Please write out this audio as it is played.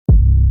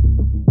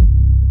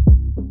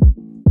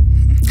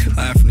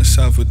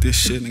south with this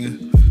shit, nigga.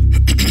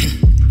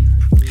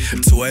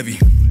 Too heavy.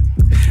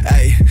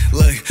 Hey,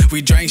 look,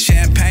 we drink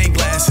champagne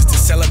glasses to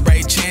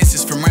celebrate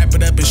chances. From wrap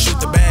it up and shoot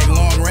the bag,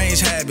 long range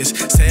habits.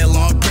 Say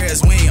long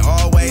prayers, we ain't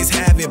always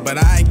have it, but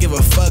I ain't give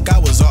a fuck, I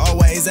was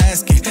always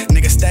asking.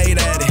 Nigga stayed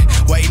at it,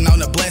 waiting on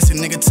the blessing.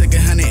 Nigga took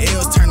 100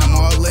 L's, turned them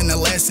all into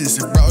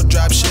lessons. And bro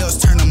drop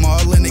shells, turn them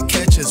all into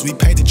catches. We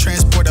paid the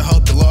transport to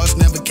hope the loss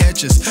never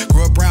catch us.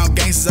 Grew up around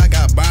gangsters, I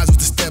got bonds with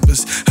the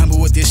steppers.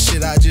 Humble with this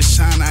shit, I just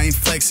shine, I ain't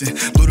flexing.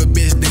 Blew the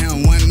bitch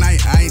down one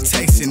night, I ain't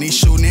texting. He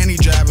shooting and he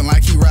driving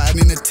like he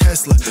riding in a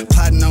Tesla.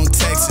 Plotting on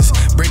Texas,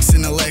 bricks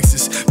in the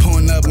Lexus.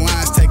 Pulling up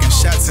lines, taking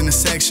shots in the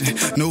section.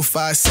 New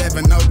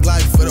 5.7, no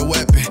Glock for the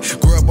weapon.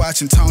 Grew up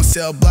watching Tone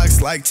sell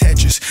blocks like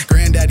Tetris.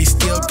 Granddaddy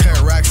still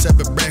cut rocks up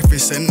at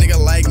breakfast. A nigga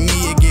like me,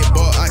 it get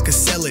bought, I could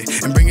sell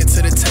it and bring it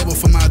to the table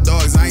for my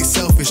dogs, I ain't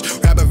selfish.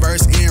 Rap a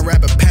verse in,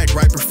 rap a pack,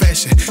 right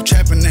profession.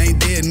 Trapping ain't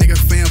dead, nigga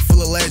fam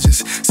full of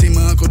legends. See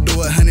my uncle do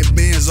 100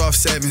 bands off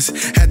sevens.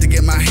 Had to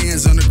get my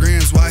hands on the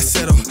grams, why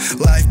settle?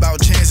 Life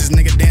bout chances,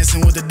 nigga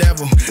dancing with the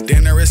devil.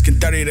 Damn, they're risking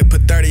 30 to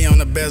put 30 on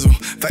the bezel.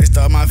 Faced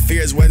all my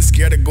fears, wasn't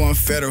scared of going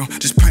federal.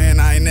 Just praying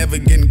I ain't never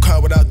getting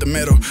caught without the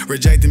medal.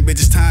 Rejecting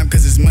bitches time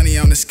cause it's money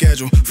on the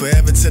schedule.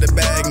 Forever to the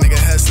bag, nigga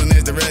hustling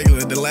is the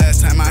regular. The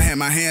last time I had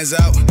my hands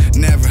out,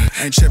 never.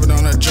 Ain't tripping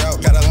on a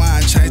drought, got a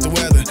line, change the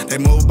weather. They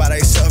move by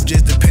theyself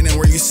just depending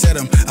where you set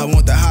them. I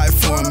want the high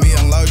for me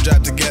and low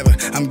drop together.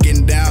 I'm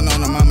getting down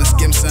on them, I'ma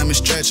skim some and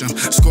stretch them.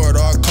 Score at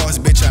all costs,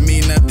 bitch, I'm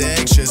eating up the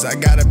extras. I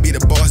gotta be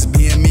the boss,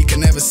 being me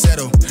can never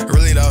settle.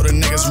 Really though, the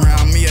niggas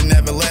around me, I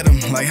never let them.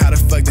 Like how the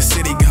fuck the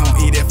city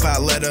gon' eat if I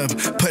let up?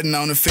 Putting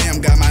on the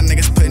fam, got my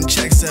niggas putting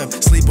checks up.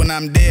 Sleep when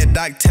I'm dead,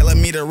 doc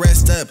telling me to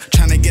rest up.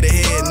 Tryna get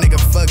ahead, nigga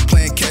fuck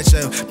playing catch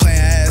up. Playing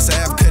ass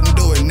app, couldn't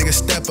do it, nigga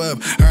step up.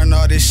 Earn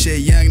all this shit,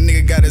 young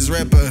nigga got his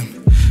rep up.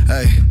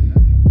 Hey,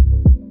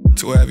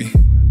 too heavy.